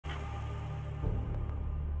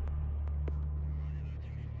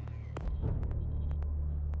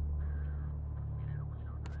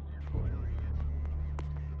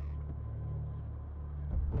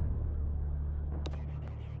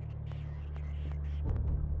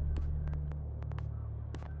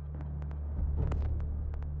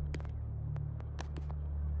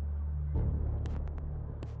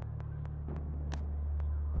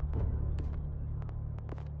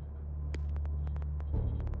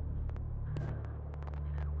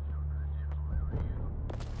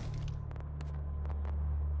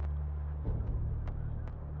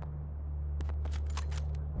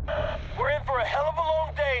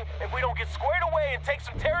get squared away and take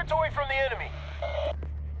some territory from the enemy.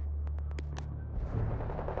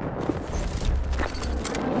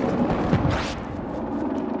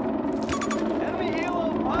 Enemy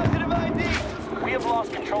helo, positive ID. We have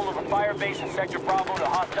lost control of a fire base in Sector Bravo to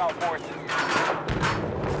hostile forces.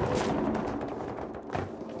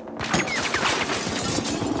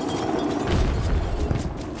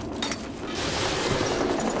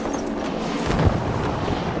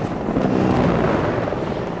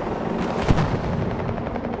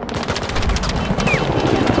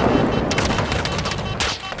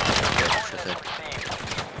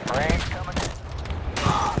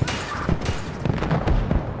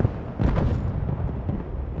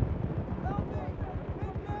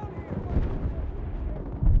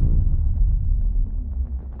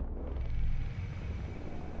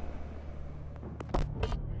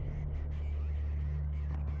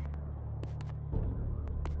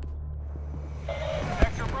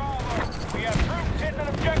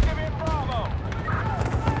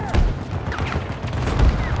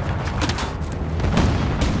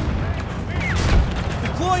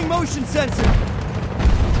 Motion sensor!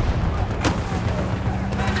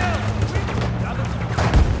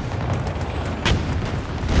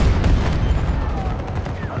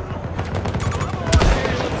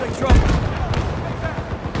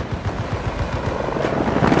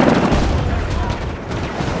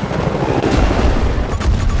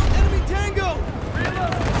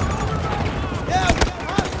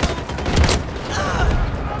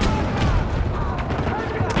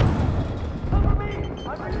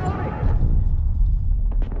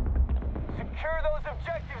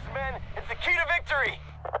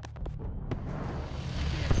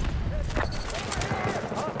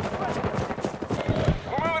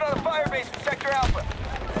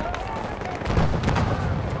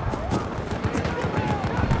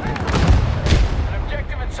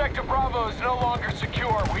 Sector Bravo is no longer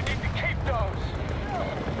secure. We need to keep those.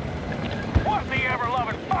 What the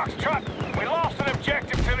ever-loving foxtrot? We lost an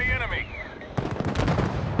objective to the enemy.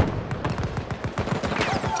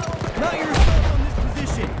 Mount yourself on this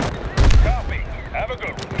position. Copy. Have a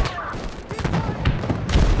good one.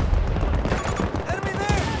 Enemy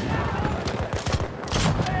there!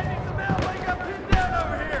 Hey, I need some help. I got pinned down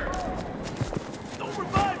over here. Don't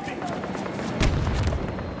revive me.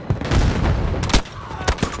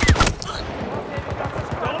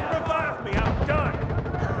 Don't revive me. I'm done.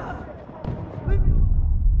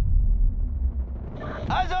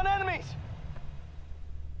 Eyes on enemies!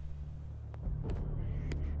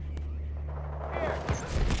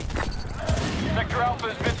 Sector Alpha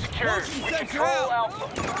has been secured. Motion We sensor control out. Alpha.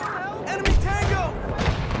 Enemy Tango!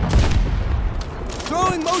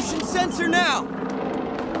 Throwing motion sensor now!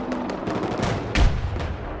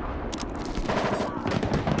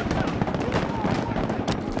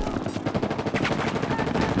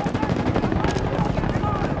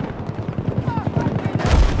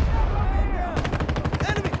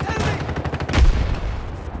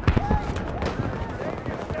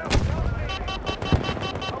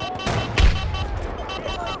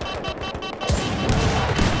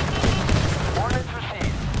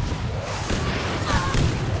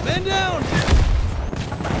 Man down!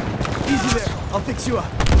 Easy there. I'll fix you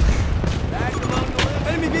up.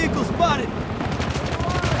 Enemy vehicle spotted!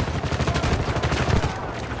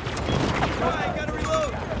 Alright, gotta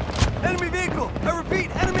reload. Enemy vehicle! I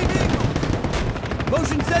repeat, enemy vehicle!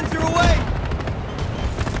 Motion sensor away!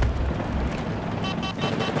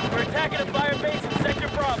 We're attacking a fire base in Sector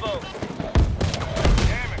Bravo.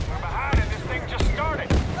 Damn it, we're behind and this thing just started.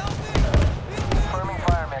 Confirming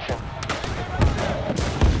fire mission.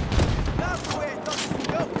 That's the way I thought this would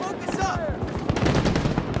go. Focus up!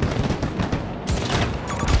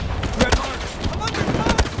 I'm under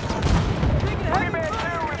fire! Taking heavy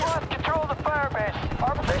fire! We've lost control of the fire base.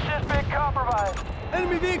 Our position has been compromised.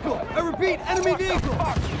 Enemy vehicle! I repeat, enemy vehicle!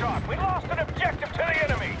 Foxtrot, we lost an objective to the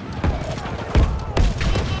enemy.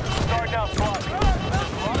 Starting out slot. A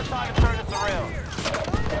lot of time to turn this around.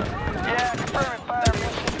 Yeah, confirming fire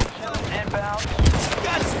mission. Inbound.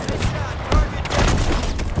 Gotcha! Target down.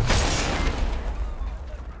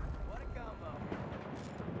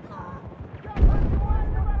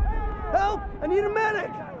 Help! I need a medic!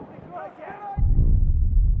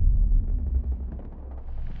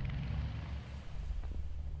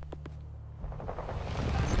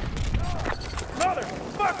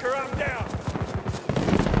 Motherfucker, I'm down!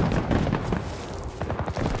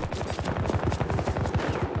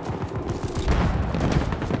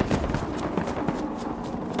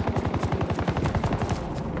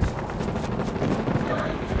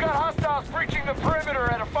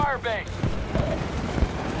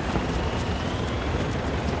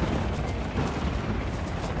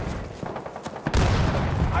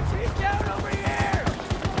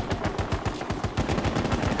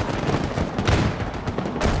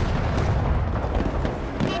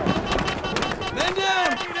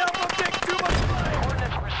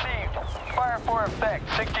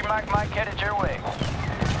 Emergency Mike headed your way.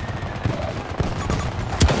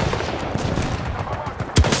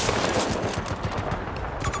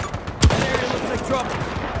 That area looks like trouble.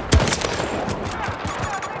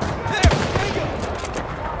 There! Tango!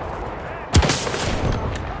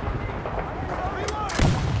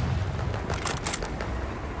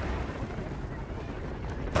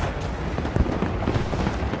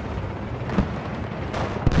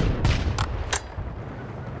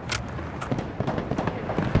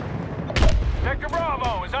 Sector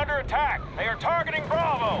Bravo is under attack. They are targeting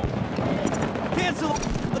Bravo. Cancel!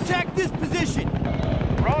 Attack this position!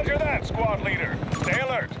 Roger that, squad leader. Stay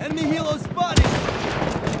alert. Enemy helo spotted!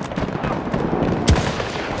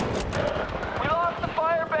 We lost the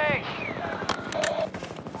fire base.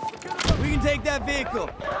 We can take that vehicle.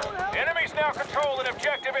 Enemies now control an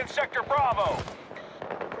objective in Sector Bravo.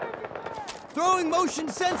 Throwing motion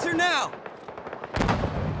sensor now!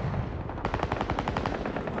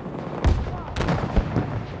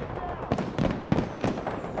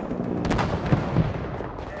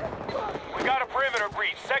 We got a perimeter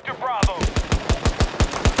breach. Sector Bravo.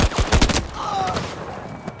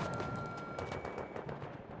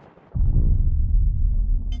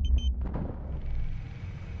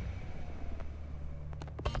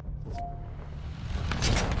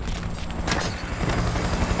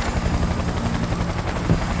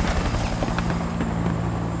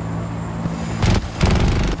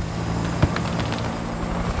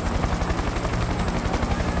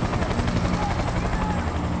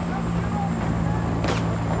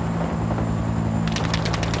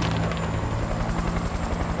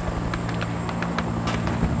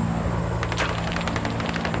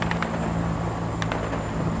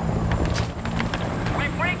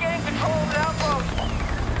 We've regained control of the outpost.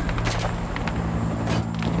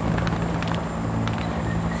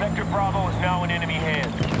 Sector Bravo is now in enemy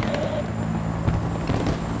hands.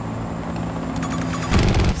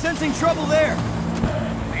 Sensing trouble there!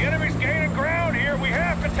 The enemy's gaining ground here. We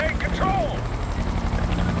have to take control.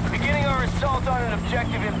 Beginning our assault on an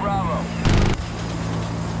objective in Bravo.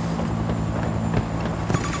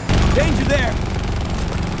 Danger there!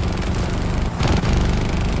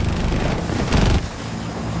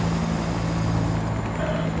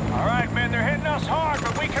 All right, men, they're hitting us hard,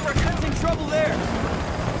 but we can recover. Sensing trouble there!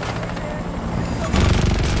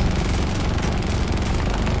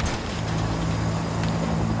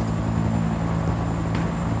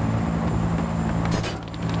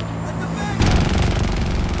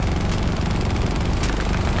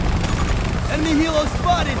 Enemy helo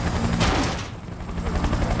spotted!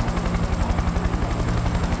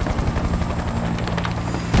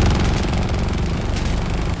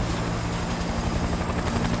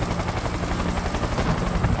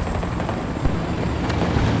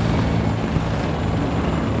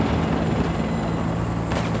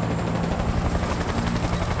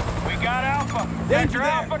 We got Alpha. Danger Sector there.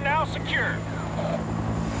 Alpha now secure.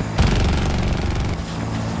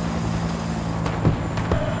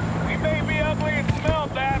 We may be ugly and smell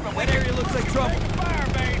bad, but we That area looks like trouble. fire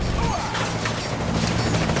base.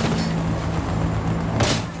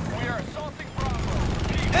 We are assaulting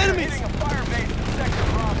Bravo. Enemies! Hitting a fire base in Sector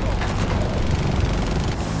Bravo.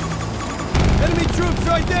 Enemy troops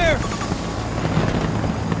right there!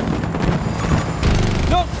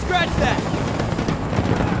 Nope, scratch that!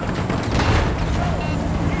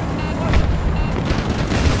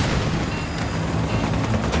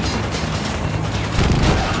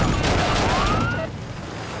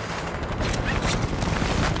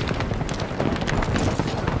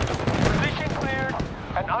 Position cleared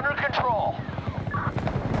and under control.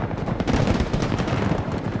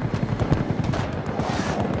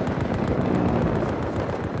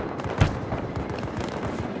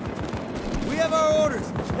 We have our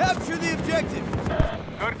orders. Capture the objective.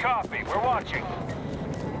 Good copy. We're watching.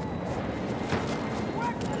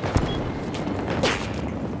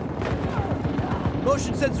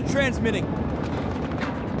 Motion sensor transmitting.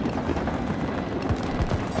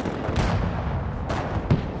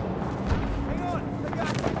 Hang on, I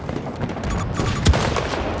got you.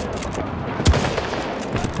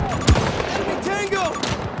 Enemy tango!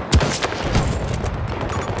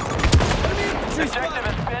 Enemy infantry Objective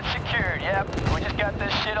spotted. has been secured. Yep. We just got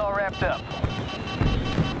this shit all wrapped up.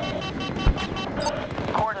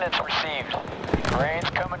 Coordinates received. Rain's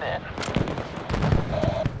coming in.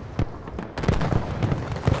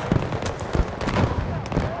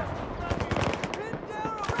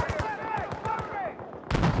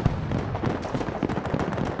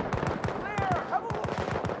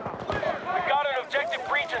 We got an objective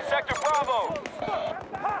breach in Sector Bravo.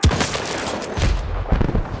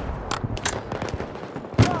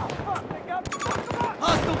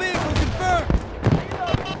 Hostile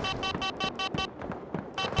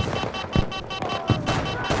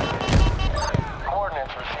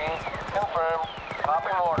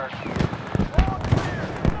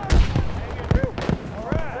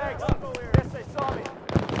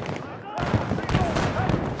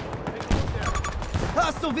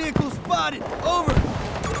Hostile vehicle spotted! Over!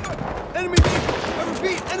 Enemy vehicle! I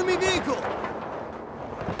repeat, enemy vehicle!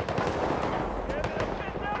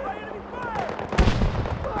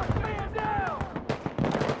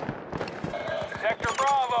 Sector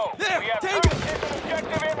Bravo! There, We have Tango! troops taking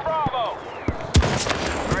objective in Bravo!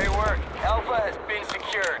 Great work. Alpha has been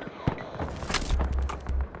secured.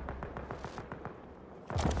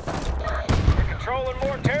 You're controlling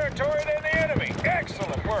more territory than the enemy.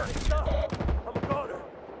 Excellent work.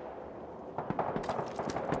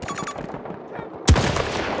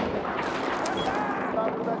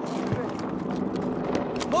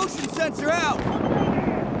 Motion sensor out!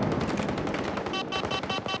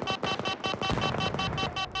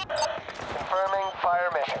 Confirming fire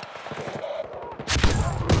mission.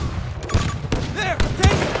 There!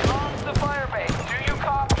 Tango! Lost the fire base. Do you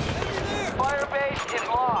copy? Enemy there! Fire base is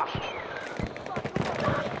lost.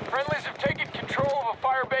 Friendlies have taken control of a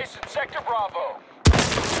fire base in Sector Bravo.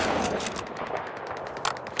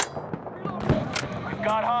 We've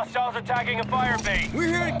got hostiles attacking a fire base. We're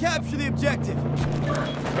here to capture the objective.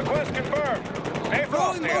 Request confirmed. Stay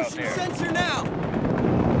Throwing frosty out motion there. sensor now!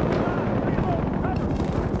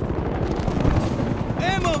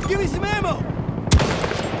 Ammo! Give me some ammo!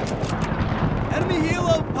 Enemy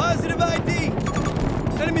helo, positive ID!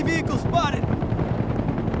 Enemy vehicle spotted!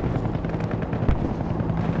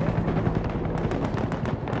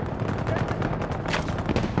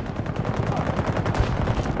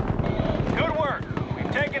 Good work.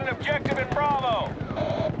 We've taken an objective in Bravo.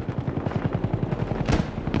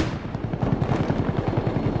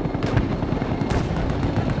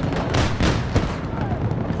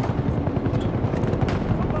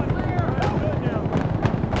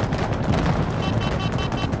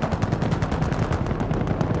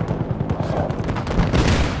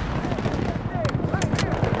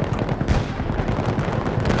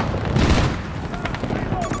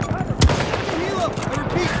 Enemy helo! I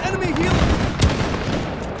repeat, enemy helo!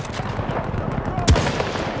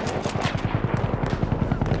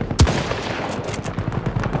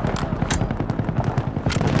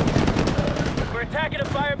 We're attacking a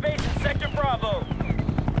fire base in Sector Bravo.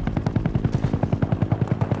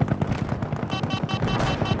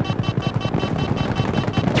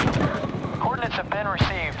 Coordinates have been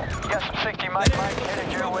received. You got some 60 mic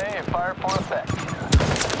headed your way and fired for effect.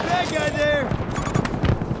 Bad guy there!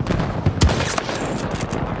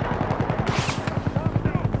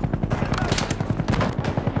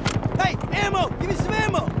 Hey, ammo! Give me some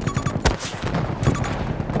ammo!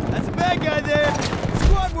 That's a bad guy there!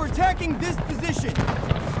 Squad, we're attacking this position!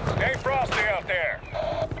 Stay frosty out there.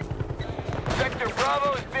 Sector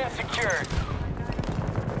Bravo has been secured.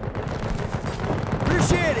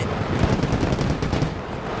 Appreciate it!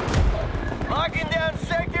 Locking down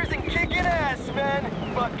sectors and kicking ass, man.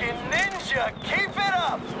 Fucking ninja. Keep it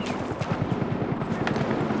up.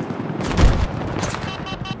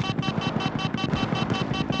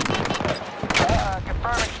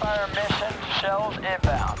 Confirming fire mission. Shells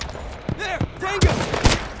inbound. There! Tango!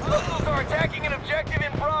 Hostiles are attacking an objective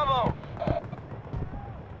in Bravo.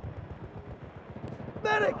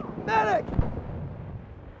 Medic! Medic!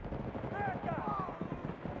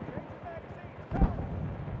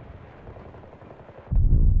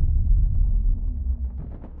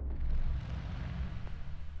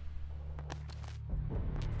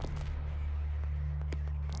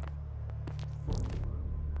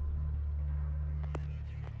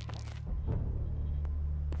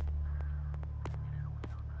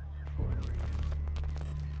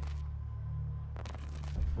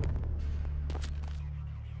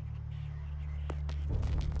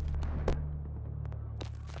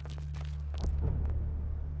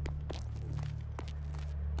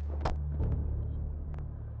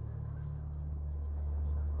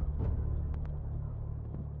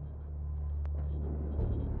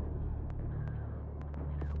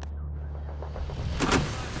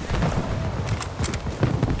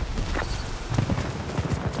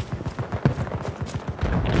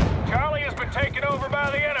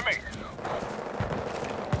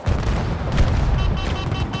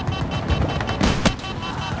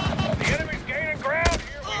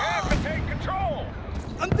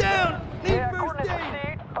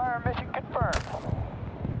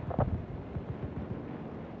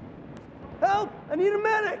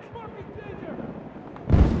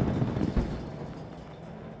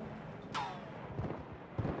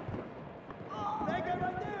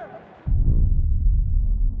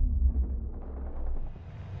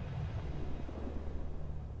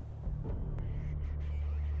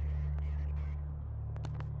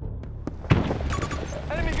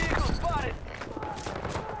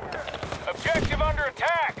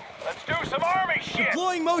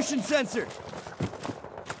 Throwing motion sensor.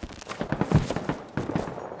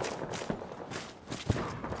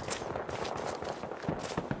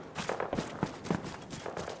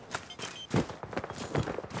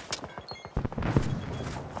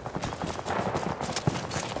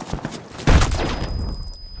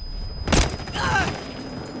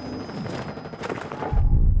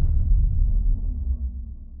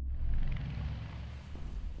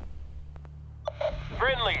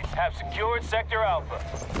 Friendlies have secured Sector Alpha.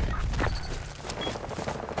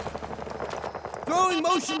 Throwing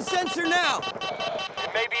motion sensor now.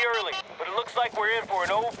 It may be early, but it looks like we're in for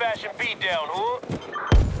an old-fashioned beatdown, huh?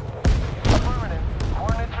 Affirmative.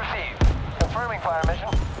 Coordinates received. Confirming fire mission.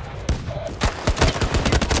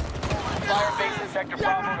 Fire base in Sector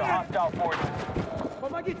Bravo to hostile forces.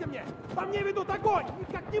 Помогите мне! По мне ведут огонь!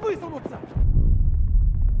 Никак не высунуться!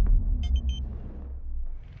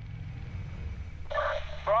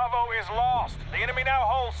 Bravo is lost. The enemy now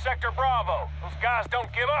holds Sector Bravo. Those guys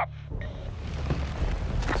don't give up.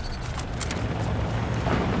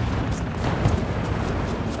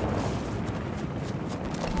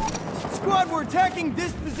 Squad, we're attacking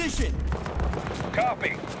this position.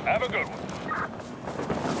 Copy. Have a good one.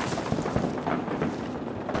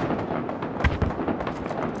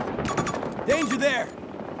 Danger there.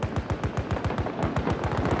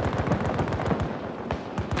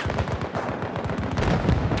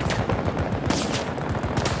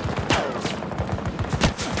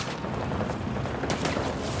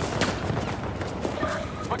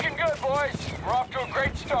 Looking good, boys. We're off to a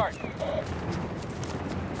great start.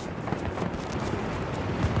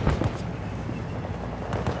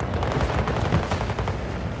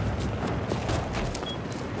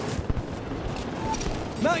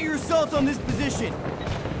 Mount your assault on this position.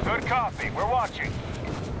 Good copy. We're watching.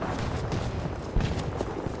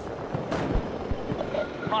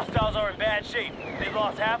 Hostiles are in bad shape. They've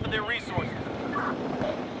lost half of their resources.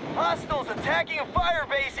 Hostiles attacking a fire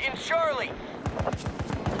base in Charlie.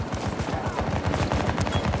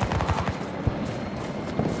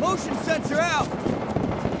 Motion sensor out.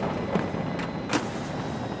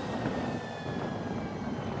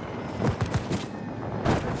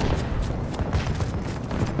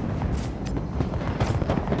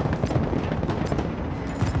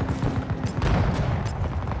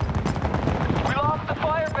 We lost the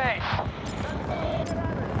fire base.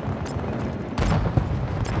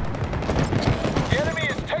 The enemy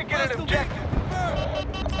is taking an objective.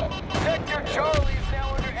 Sector Charlie is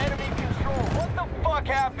now under enemy control. What the fuck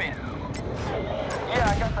happened? Yeah,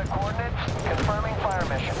 I got the coordinates. Confirming fire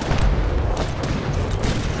mission.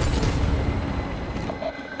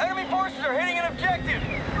 Enemy forces are hitting an objective.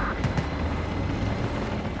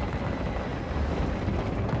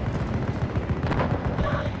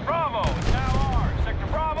 Bravo is now ours. Sector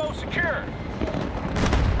Bravo secure.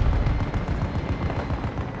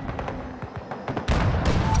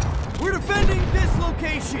 We're defending this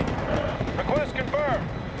location. Request confirmed.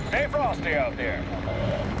 Stay frosty out there.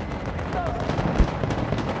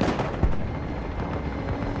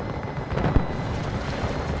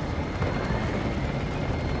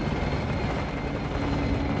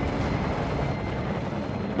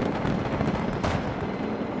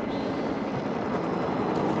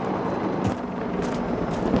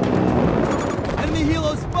 Enemy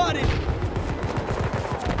helo spotted.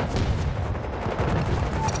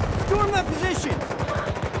 Storm that position.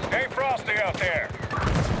 Stay frosty out there.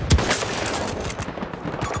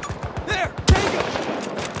 There, tango.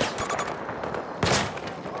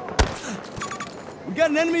 We got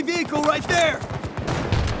an enemy vehicle right there.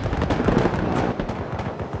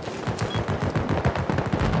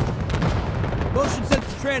 Motion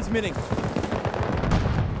sensor transmitting.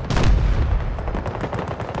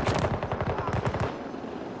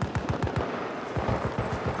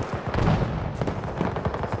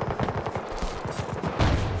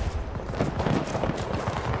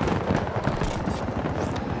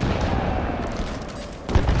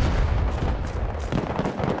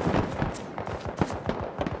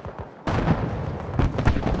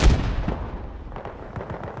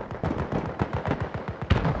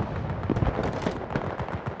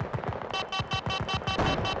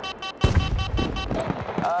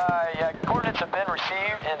 Yeah, coordinates have been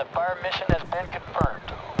received and the fire mission has been confirmed.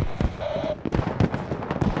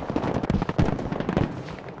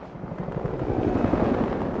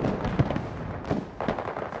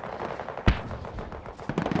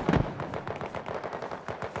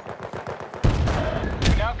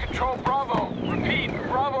 We now control Bravo. Repeat,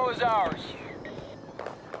 Bravo is ours.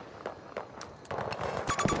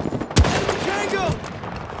 Tango!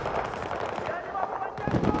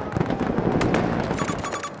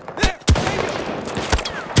 There, tango!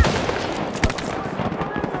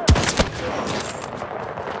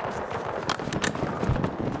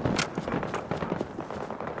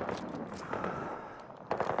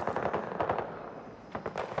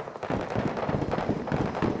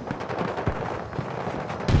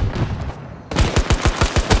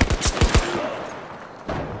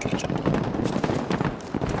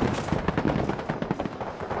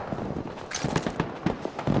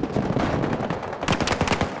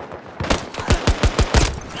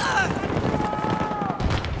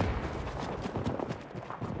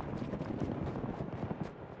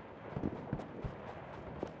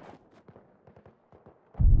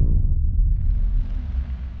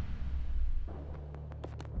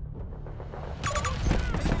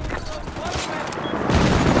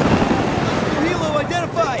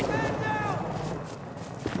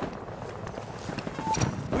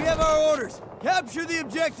 our orders. Capture the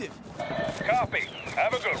objective. Copy.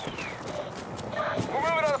 Have a good one. We're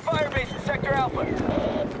moving on a fire base in Sector Alpha.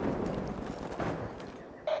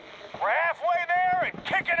 We're halfway there and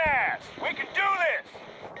kicking ass. We can do this.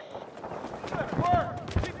 Good work.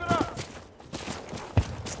 Keep it up.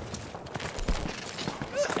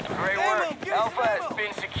 Great Ammo, work. give us Alpha some has ammo.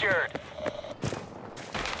 been secured.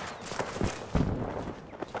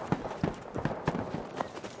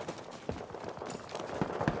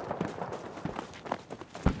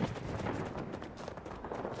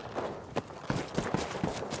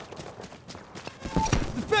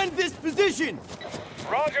 Defend this position.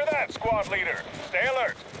 Roger that, squad leader. Stay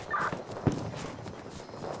alert.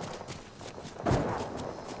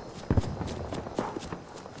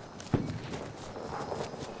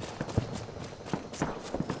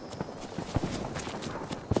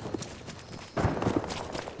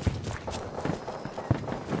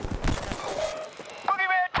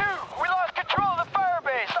 Boogeyman 2, we lost control of the fire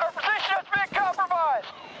base. Our position has been compromised.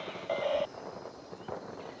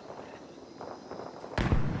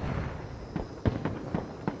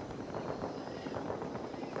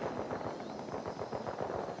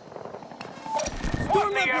 What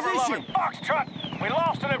Storm the that ever-loving position. Foxtrot? We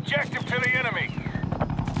lost an objective to the enemy.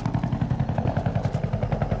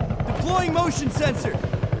 Deploying motion sensor.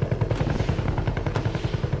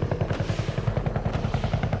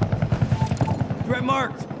 Threat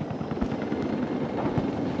marked.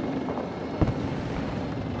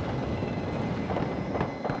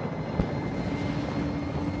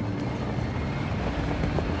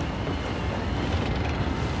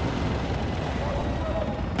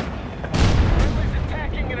 Friendly's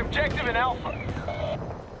attacking an objective in Alpha.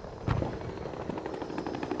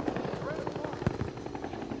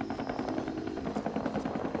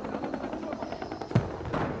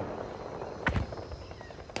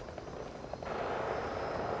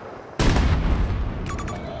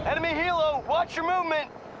 Enemy helo, watch your movement.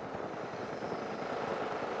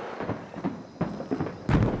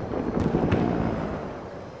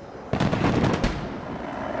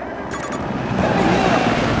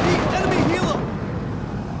 Enemy helo.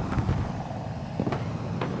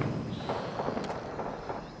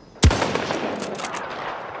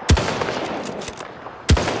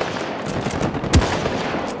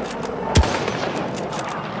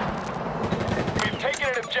 We've taken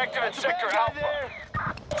an objective in Sector Alpha.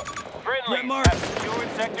 Threat Friendly marked. has secured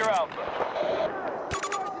Sector Alpha.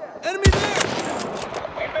 Enemy there.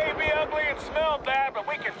 We may be ugly and smell bad, but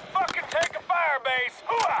we can fucking take a fire base.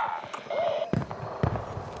 Hooah!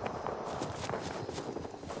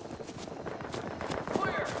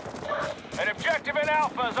 An objective in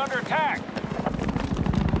Alpha is under attack.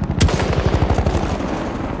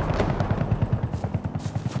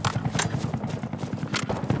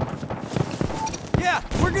 Yeah,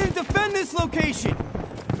 we're gonna defend this location.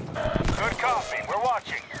 Good copy. We're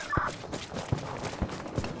watching.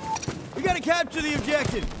 We gotta capture the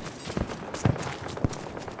objective.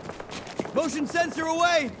 Motion sensor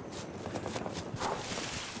away.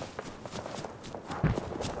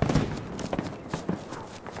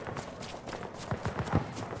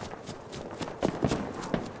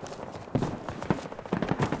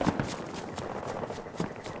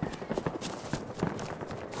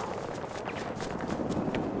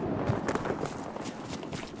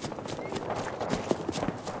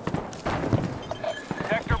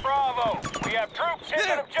 Sector Bravo. We have troops hitting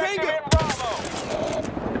There, an objective Tango. in Bravo.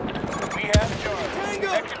 We have Charlie. Tango.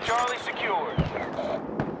 Sector Charlie secured.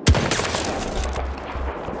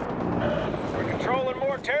 We're controlling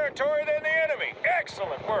more territory than the enemy.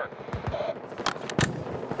 Excellent work.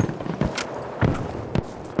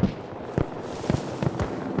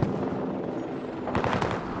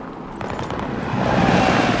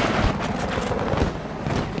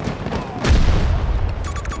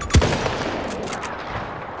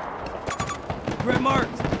 Threat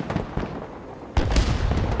marked.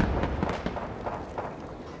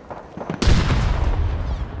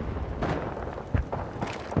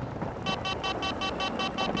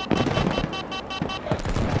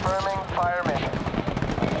 Confirming fire mission.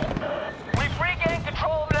 We've regained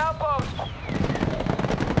control of an outpost.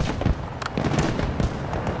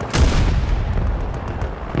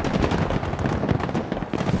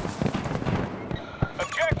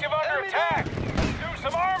 Objective under attack. Do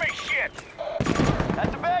some army shit.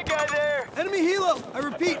 That's a bad guy there. Enemy helo. I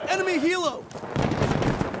repeat, enemy helo.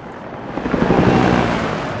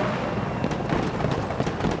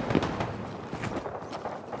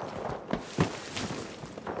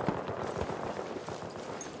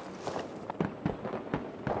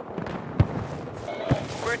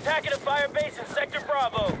 We're attacking a fire base in Sector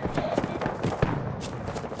Bravo.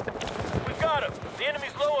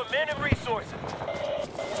 Enemy's low on men and resources.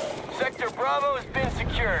 Sector Bravo has been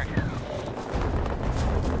secured.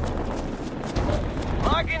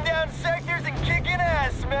 Locking down sectors and kicking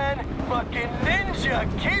ass, man. Fucking ninja,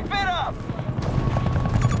 keep it up!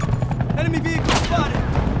 Enemy vehicle spotted!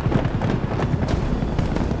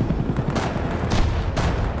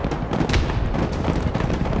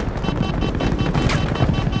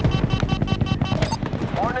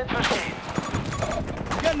 Ordnance received.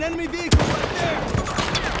 Got an enemy vehicle right there!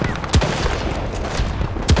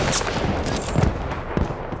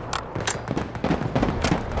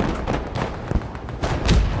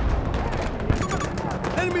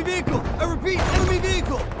 Enemy vehicle! I repeat, enemy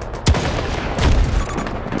vehicle!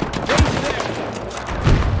 Danger there!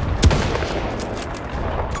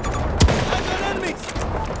 I've got enemies!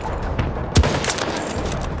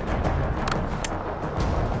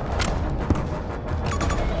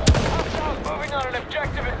 Hostiles moving on an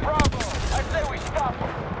objective at Bravo. I say we stop them.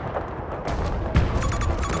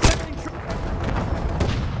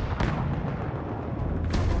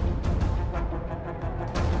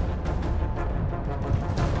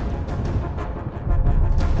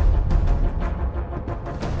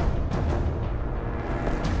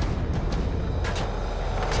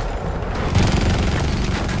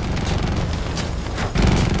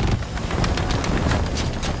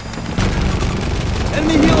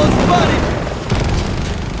 Enemy helo spotted!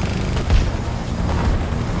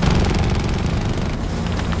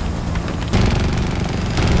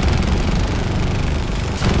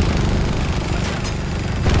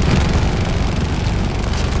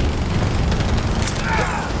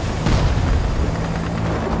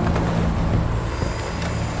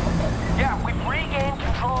 Yeah, we've regained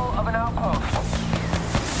control of an outpost.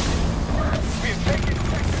 We have taken sector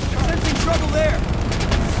charge. Sensing trouble there!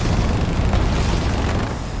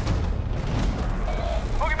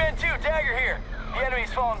 Boogeyman 2, Dagger here. The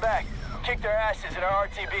enemy's falling back. Kick their asses in our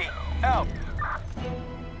RTB. Out.